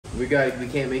We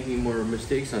can't make any more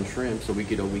mistakes on shrimp, so we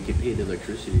could pay the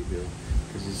electricity bill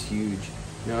because it's huge.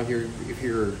 Now if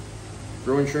you're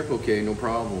growing shrimp, okay, no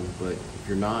problem. But if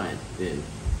you're not, then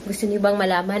gusto niyo bang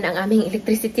malaman ang aming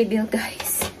electricity bill,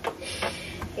 guys?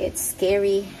 It's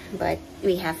scary, but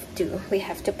we have to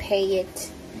pay it.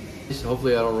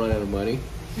 Hopefully, I don't run out of money.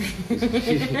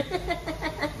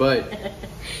 But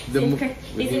is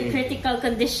in critical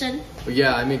condition?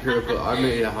 Yeah, I am in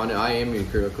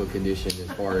critical condition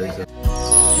as far as.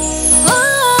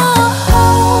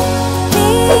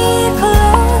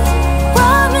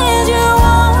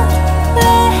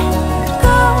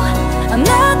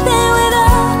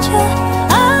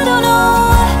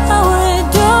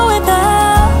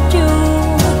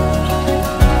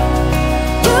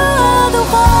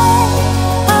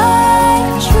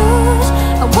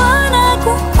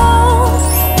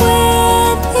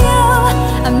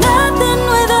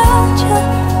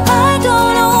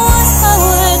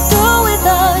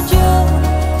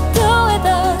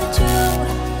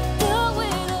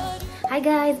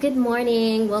 Good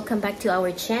morning, welcome back to our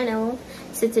channel.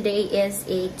 So today is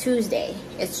a Tuesday.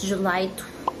 It's July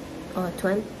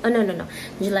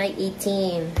July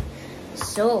 18.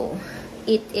 So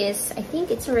it is, I think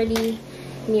it's already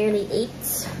nearly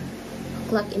 8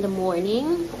 o'clock in the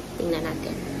morning. Tingnan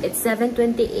natin. It's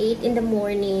 7:28 in the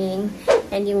morning,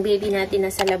 and yung baby natin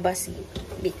nasa labas.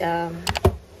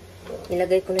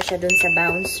 Nilagay ko na siya dun sa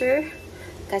bouncer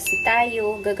kasi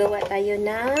gagawa tayo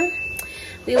na.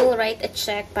 We will write a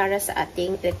check para sa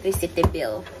ating electricity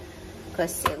bill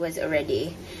because it was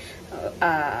already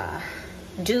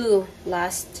due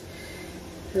last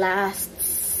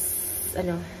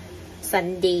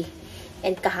Sunday,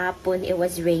 and kahapon it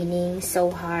was raining so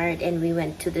hard, and we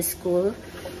went to the school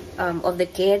of the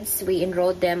kids. We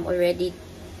enrolled them already,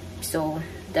 so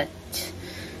that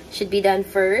should be done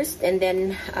first, and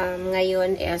then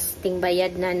ngayon is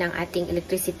tingbayad na ng ating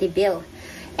electricity bill.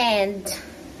 And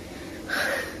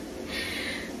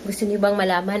gusto niyo bang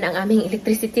malaman ang aming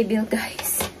electricity bill,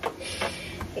 guys?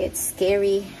 It's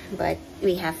scary, but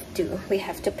we have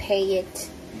to pay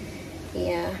it.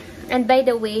 Yeah. And by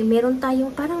the way, meron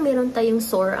tayong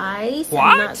sore eyes. What?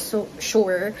 I'm not so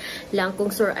sure lang kung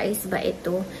sore eyes ba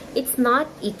ito. It's not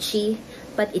itchy,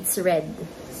 but it's red.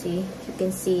 See? You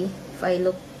can see if I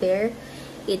look there,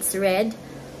 it's red.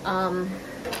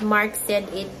 Mark said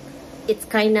it's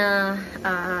kinda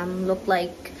look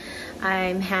like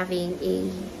I'm having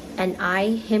an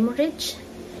eye hemorrhage,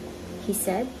 he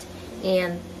said.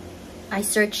 And I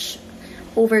searched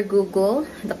over Google.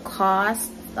 The cost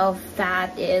of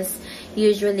that is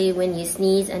usually when you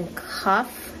sneeze and cough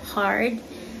hard,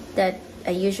 that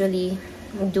I usually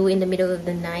do in the middle of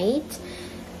the night.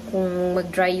 Kung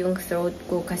mag-dry yung throat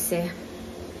ko kasi,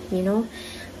 you know,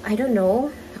 I don't know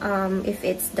if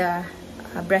it's the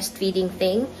breastfeeding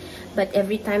thing, but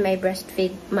every time I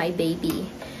breastfeed my baby,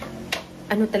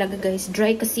 ano talaga guys,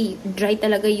 dry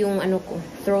talaga yung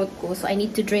throat ko, so I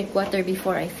need to drink water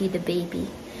before I feed the baby.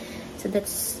 So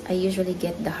that's, I usually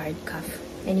get the hard cough.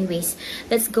 Anyways,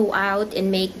 let's go out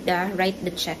and write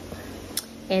the check.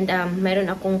 And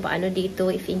meron akong paano dito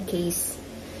if in case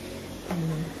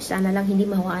sana lang hindi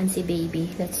mahawaan si baby.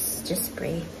 Let's just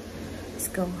pray. Let's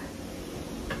go.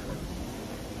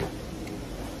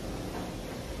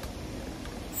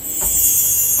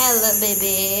 Hello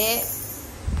baby.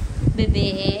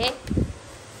 Baby.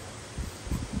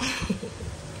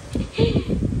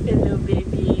 Hello,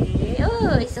 baby.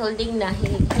 Oh, he's holding na. He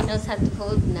knows how to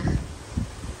hold na.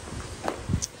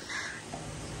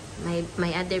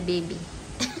 My other baby.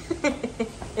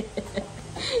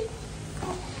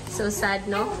 So sad,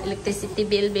 no? Electricity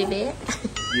bill, baby.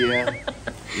 Yeah.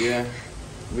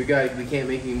 We can't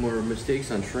make any more mistakes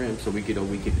on shrimp, so we could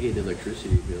pay the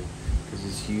electricity bill because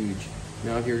it's huge.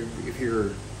 Now if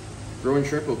you're growing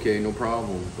shrimp, okay, no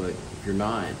problem. But if you're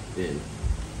not, then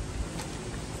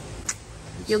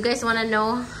you guys wanna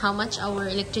know how much our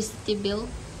electricity bill?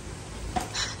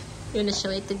 You wanna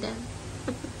show it to them?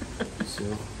 So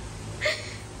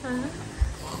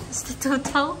it's the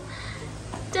total.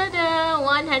 Ta-da!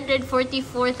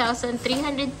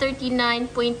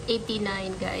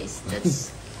 144,339.89, guys.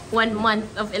 That's 1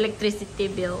 month of electricity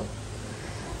bill.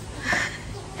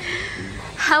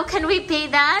 How can we pay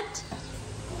that?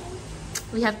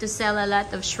 We have to sell a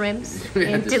lot of shrimps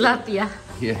and tilapia.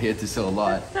 Yeah, you have to sell a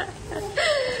lot.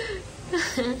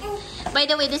 By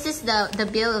the way, this is the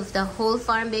bill of the whole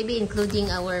farm, baby,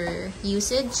 including our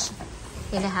usage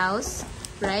in the house,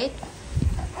 right?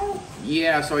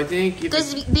 Yeah, so I think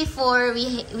because before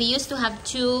we used to have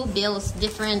 2 bills,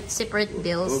 separate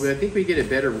bills. Well, but I think we get a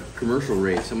better commercial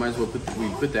rate, so might as well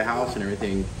put the house and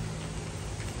everything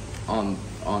on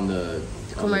on the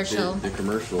commercial. The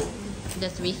commercial. The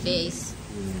 3-phase.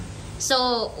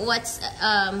 So what's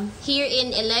here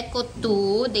in Eleco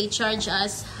 2, they charge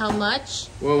us how much?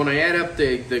 Well, when I add up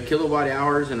the kilowatt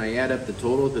hours and I add up the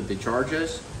total that they charge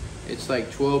us, it's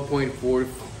like 12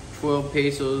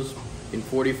 pesos and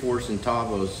 44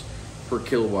 centavos per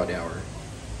kilowatt hour.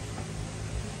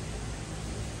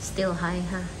 Still high,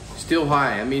 huh? Still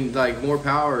high. I mean, like more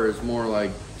power is more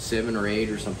like 7 or 8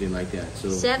 or something like that. So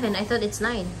 7. I thought it's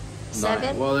 9.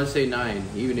 7. Well, let's say 9.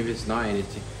 Even if it's 9,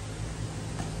 it's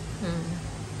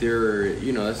they're,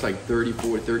 you know, that's like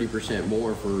 30%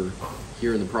 more for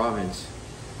here in the province.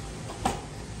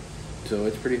 So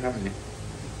it's pretty high.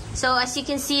 So as you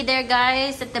can see there,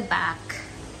 guys, at the back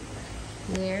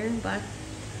there, but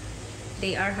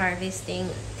they are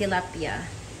harvesting tilapia.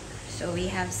 So we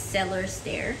have sellers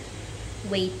there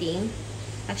waiting.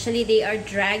 Actually, they are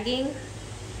dragging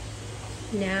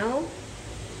now.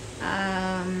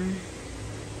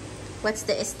 What's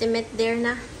the estimate there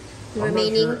na?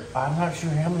 Remaining? I'm not sure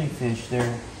how many fish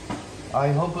there.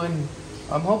 I'm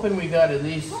hoping we got at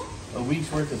least a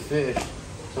week's worth of fish.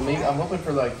 So maybe I'm hoping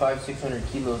for like 500-600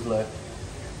 kilos left.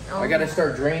 Oh. I gotta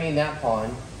start draining that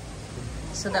pond.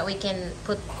 So that we can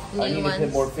put new ones. I need to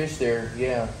put more fish there,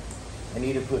 yeah. I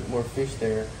need to put more fish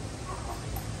there.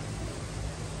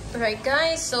 Alright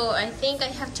guys, so I think I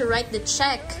have to write the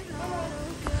check.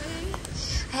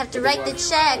 I have to write the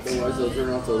check. Otherwise they'll turn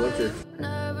off the electric.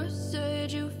 Never said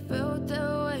you felt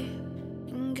that way.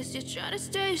 Guess you're trying to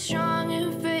stay strong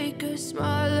and fake a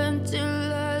smile until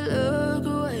I look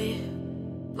away.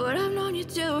 But I've known you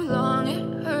too long,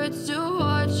 it hurts to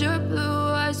watch your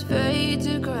blue eyes fade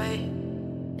to gray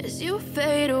as you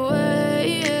fade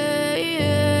away,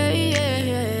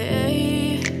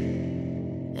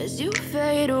 as you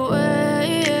fade away.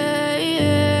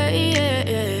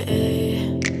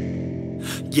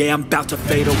 Yeah, I'm about to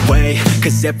fade away,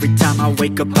 cause every time I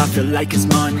wake up I feel like it's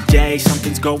Monday.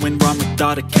 Something's going wrong with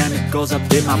all the chemicals up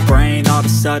in my brain. All of a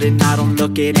sudden I don't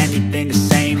look at anything the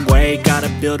same way. Got a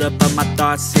buildup of my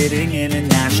thoughts sitting in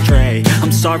an ashtray.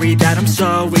 I'm sorry that I'm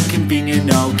so inconvenient,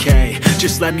 okay.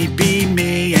 Just let me be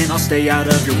me and I'll stay out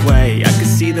of your way. I can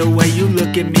see the way you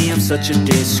look at me, I'm such a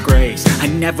disgrace. I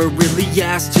never really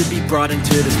asked to be brought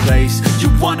into this place. You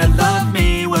wanna love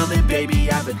me? Well then baby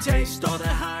have a taste. All the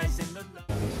highs and the lows.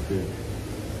 Good.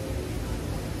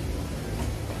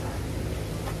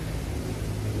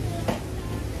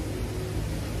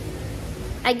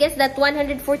 I guess that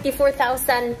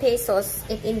 144,000 pesos,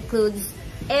 it includes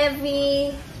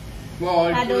every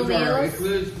Well, paddle it wheels.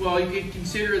 includes, well, you can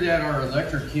consider that our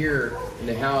electric here in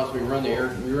the house, we run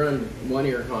one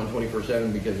aircon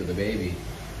 24/7 because of the baby.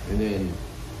 And then,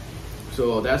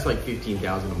 so that's like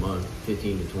 15,000 a month,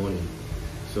 15 to 20.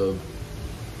 So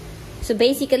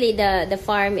basically the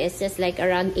farm is just like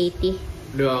around 80.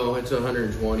 no, it's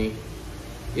 120.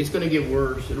 It's gonna get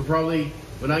worse. It'll probably,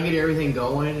 when I get everything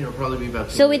going, it'll probably be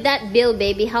about. So with that bill,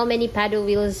 baby, how many paddle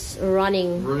wheels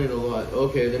running? Running a lot.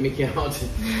 Okay, let me count.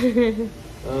 1,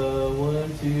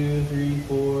 2, 3,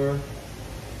 4,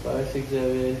 5, 6,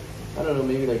 7. I don't know,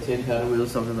 maybe like 10 paddle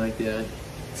wheels, something like that.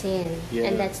 10. Yeah.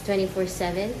 And that's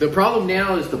 24/7. The problem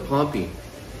now is the pumping.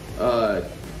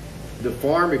 The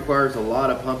farm requires a lot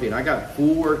of pumping. I got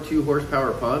 4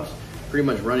 2-horsepower pumps pretty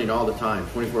much running all the time,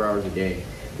 24 hours a day.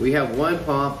 We have one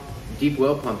pump, deep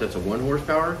well pump, that's a 1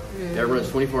 horsepower that runs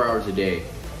 24 hours a day.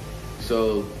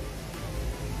 So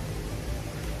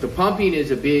the pumping is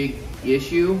a big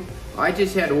issue. I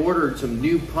just had ordered some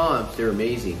new pumps. They're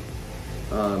amazing.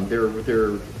 They're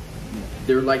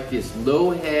like this low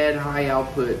head, high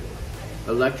output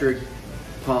electric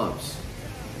pumps.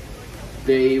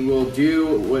 They will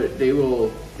do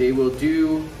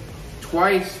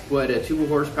twice what a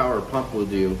 2-horsepower pump will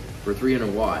do for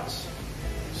 300 watts.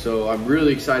 So I'm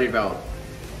really excited about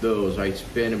those. I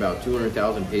spent about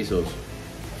 200,000 pesos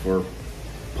for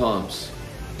pumps.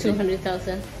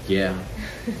 200,000. Yeah.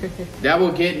 That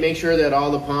will make sure that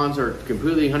all the ponds are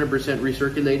completely 100%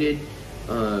 recirculated.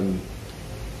 And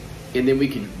then we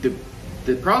could,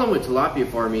 the problem with tilapia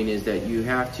farming is that you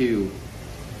have to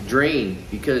drain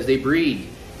because they breed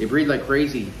like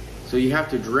crazy. So you have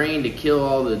to drain to kill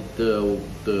all the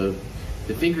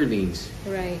fingerlings.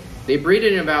 Right. They breed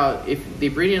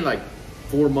in like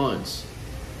 4 months.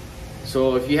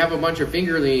 So if you have a bunch of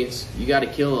fingerlings, you got to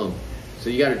kill them. So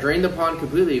you got to drain the pond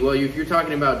completely. Well, if you're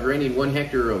talking about draining 1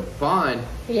 hectare of pond,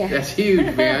 Yeah. that's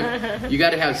huge, man. You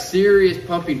got to have serious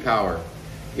pumping power.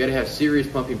 You got to have serious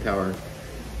pumping power.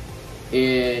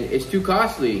 And it's too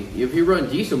costly. If you run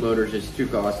diesel motors, it's too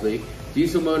costly.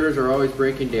 Diesel motors are always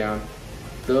breaking down.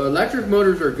 The electric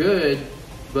motors are good,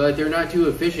 but they're not too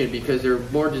efficient because they're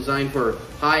more designed for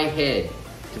high head,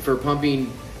 for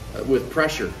pumping with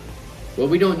pressure. Well,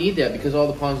 we don't need that because all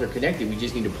the ponds are connected. We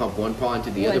just need to pump one pond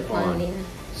to the other pond. Yeah.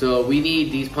 So we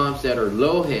need these pumps that are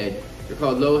low head. They're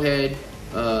called low head,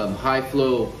 high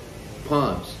flow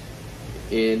pumps.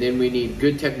 And then we need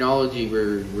good technology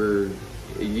where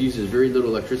it uses very little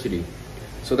electricity.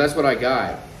 So that's what I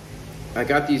got. I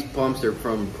got these pumps. They're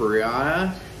from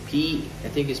Pariha. I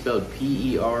think it's spelled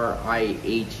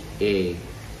P-E-R-I-H-A.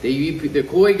 The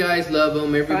koi guys love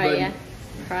them. Everybody.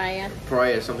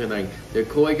 Pariha, something like. The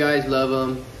koi guys love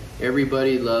them.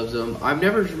 Everybody loves them. I've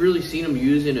never really seen them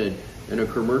used in a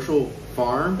commercial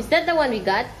farm. Is that the one we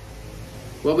got?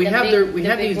 Well, we have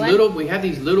these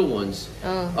little ones.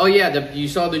 Oh yeah, you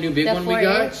saw the new big one we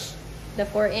got. The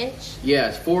 4-inch. Yeah,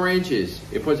 it's 4 inches.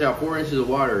 It puts out 4 inches of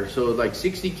water, so like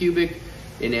 60 cubic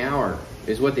an hour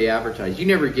is what they advertise. You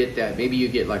never get that. Maybe you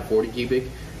get like 40 cubic,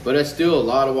 but it's still a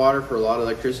lot of water for a lot of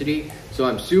electricity. So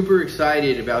I'm super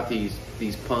excited about these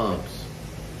pumps.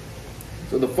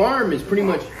 So the farm is pretty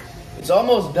much, it's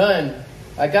almost done.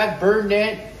 I got bird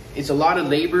net. It's a lot of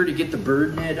labor to get the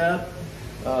bird net up.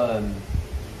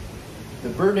 The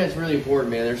bird net's really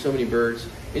important, man. There's so many birds.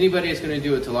 Anybody that's going to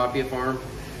do a tilapia farm,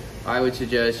 I would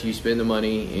suggest you spend the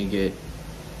money and get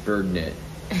bird net.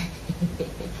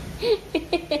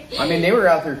 I mean, they were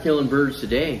out there killing birds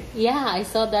today. Yeah, I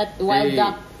saw that wild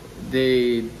duck.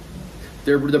 The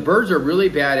birds are really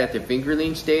bad at the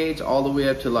fingerling stage, all the way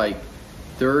up to like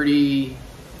 30.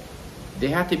 They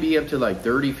have to be up to like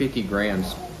 30, 50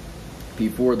 grams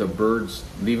before the birds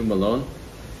leave them alone.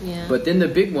 Yeah. But then the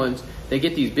big ones, they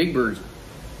get these big birds.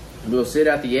 They'll sit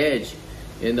at the edge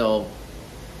and they'll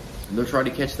try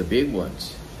to catch the big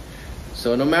ones.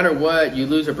 So no matter what, you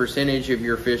lose a percentage of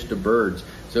your fish to birds.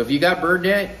 So if you got bird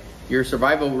net, your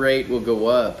survival rate will go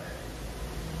up.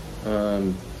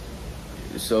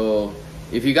 So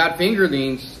if you got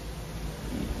fingerlings,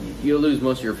 you'll lose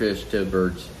most of your fish to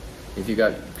birds if you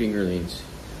got fingerlings.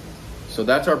 So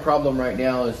that's our problem right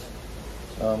now is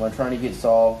I'm trying to get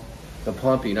solved the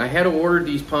pumping. I had to order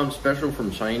these pumps special from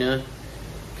China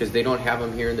because they don't have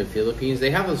them here in the Philippines. They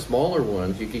have the smaller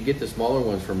ones. You could get the smaller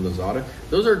ones from Lazada.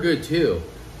 Those are good too.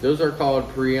 Those are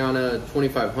called Pariha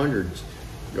 2500s.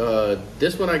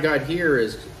 This one I got here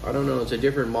is, I don't know, it's a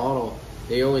different model.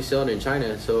 They only sell it in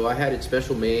China, so I had it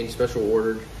special made, special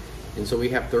ordered, and so we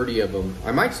have 30 of them.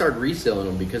 I might start reselling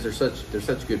them because they're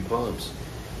such good pumps.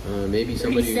 Maybe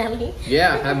somebody. Reselling?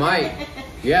 Yeah, I might.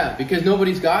 Yeah, because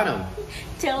nobody's got them.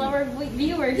 Tell our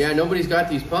viewers. Yeah, nobody's got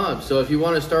these pumps. So if you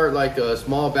want to start like a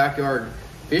small backyard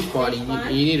fish pond,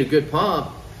 you need a good pump.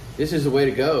 This is the way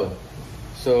to go.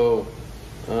 So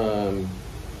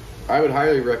I would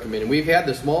highly recommend it. We've had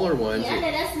the smaller ones. Yeah,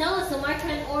 let us know so Mark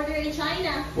can order in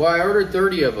China. Well, I ordered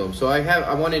 30 of them, so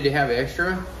I wanted to have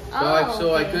extra.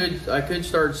 So okay. I could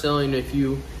start selling a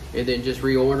few and then just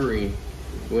reordering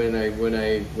when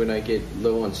I get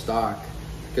low on stock,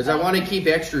 because I want to keep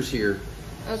extras here.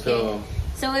 Okay.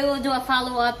 So we will do a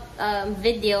follow-up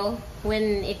video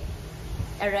when it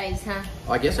arrives, huh?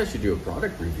 I guess I should do a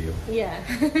product review. Yeah.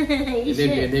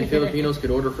 and then Filipinos could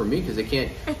order from me because they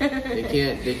can't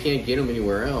get them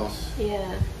anywhere else.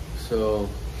 Yeah. So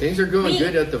things are going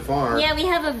good at the farm. Yeah, we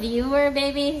have a viewer,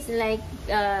 baby, like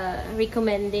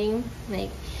recommending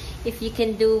like if you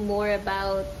can do more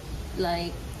about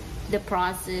like the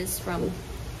process from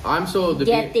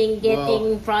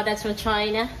getting products from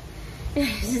China.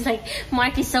 It's just like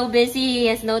Mark is so busy, he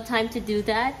has no time to do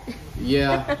that.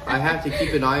 Yeah, I have to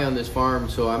keep an eye on this farm,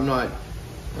 so I'm not.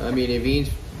 I mean, Aveen's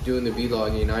doing the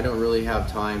vlogging. I don't really have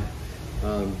time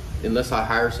unless I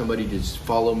hire somebody to just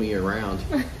follow me around.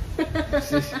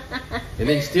 And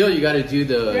then still, you got to do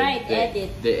the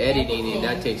editing, and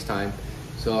that takes time.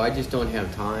 So I just don't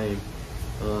have time.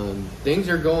 Things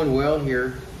are going well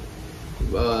here.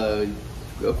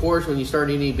 Of course, when you start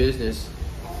any business,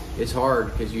 it's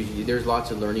hard because there's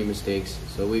lots of learning mistakes.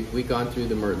 So we've gone through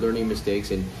the learning mistakes,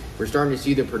 and we're starting to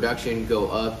see the production go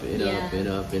up and up and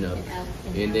up and up.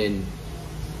 And then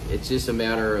it's just a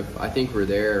matter of, I think we're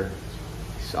there.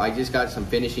 So I just got some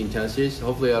finishing touches.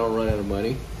 Hopefully I don't run out of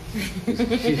money.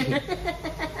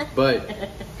 But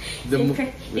is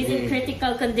in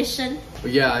critical condition?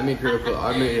 Yeah, I'm in critical.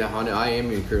 I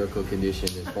am in critical condition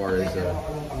as far as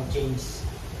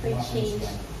change.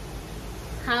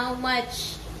 How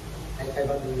much?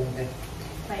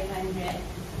 500.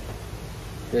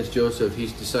 That's Joseph.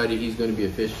 He's decided he's going to be a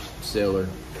fish sailor.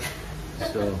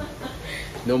 So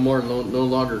no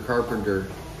longer carpenter.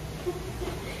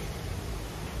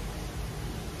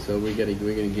 So we're gonna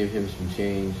give him some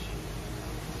change.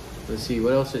 Let's see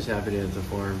what else is happening at the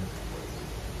farm.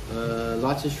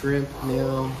 Lots of shrimp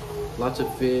now, lots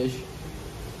of fish.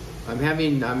 I'm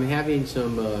having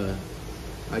some.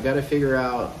 I gotta figure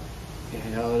out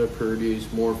how to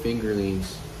produce more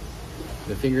fingerlings.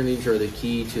 The fingerlings are the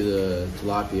key to the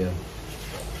tilapia.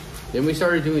 Then we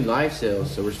started doing live sales,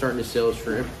 so we're starting to sell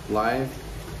shrimp live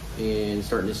and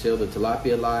starting to sell the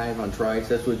tilapia live on Trikes.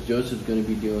 That's what Joseph's going to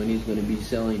be doing. He's going to be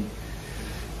selling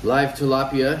live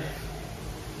tilapia.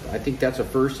 I think that's a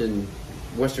first in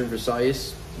Western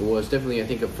Visayas. Well, it's definitely, I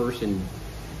think, a first in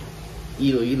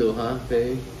Iloilo, huh,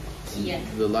 babe? Yeah.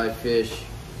 The live fish.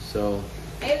 So.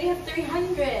 Hey, we have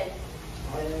 300.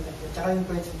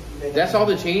 That's all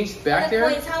the change back there?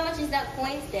 Coins, how much is that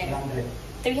coins there? 100.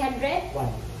 300?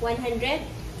 100?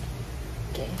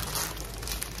 Okay.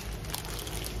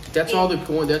 That's all the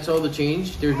coin. That's all the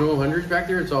change. There's no hundreds back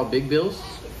there. It's all big bills.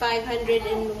 500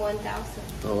 and 1,000.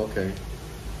 Oh, okay.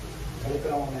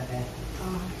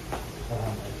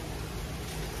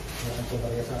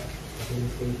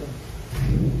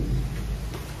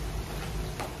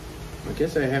 I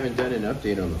guess I haven't done an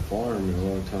update on the farm in a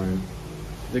long time.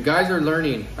 The guys are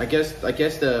learning. I guess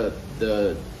the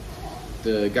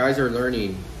guys are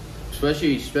learning,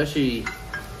 especially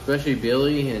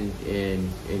Billy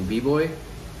and B-Boy.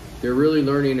 They're really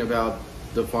learning about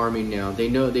the farming now. They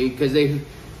know they've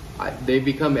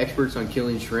become experts on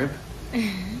killing shrimp.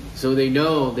 So they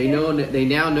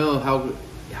now know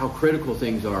how critical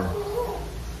things are.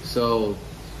 So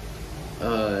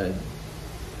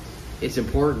it's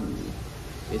important.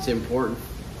 It's important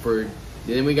for.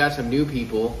 Then we got some new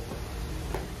people.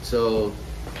 So,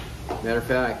 matter of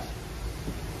fact,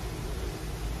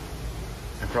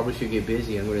 I probably should get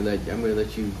busy. I'm gonna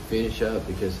let you finish up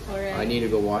because Alright. I need to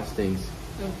go watch things.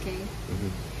 Okay.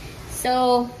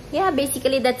 So yeah,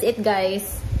 basically that's it,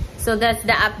 guys. So that's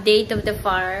the update of the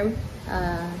farm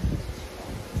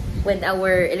with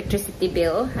our electricity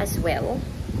bill as well.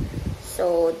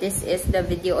 So this is the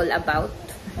video all about.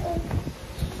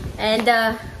 And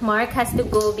Mark has to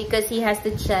go because he has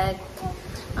to check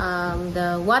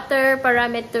the water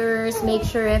parameters, make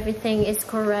sure everything is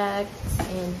correct,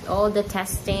 and all the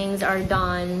testings are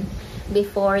done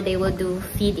before they will do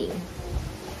feeding.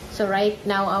 So right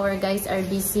now our guys are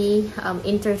busy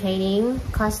entertaining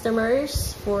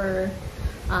customers for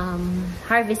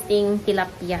harvesting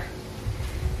tilapia.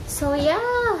 So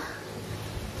yeah.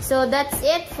 So that's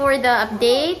it for the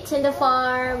update in the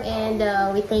farm, and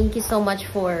we thank you so much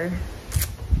for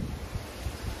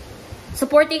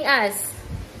supporting us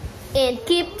and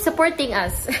keep supporting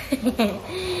us.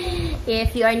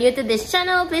 If you are new to this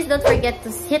channel, please don't forget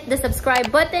to hit the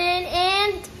subscribe button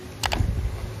and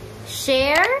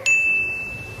share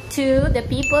to the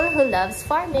people who loves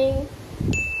farming.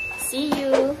 See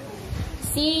you,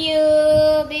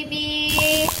 baby.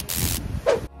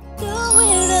 Do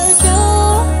without you.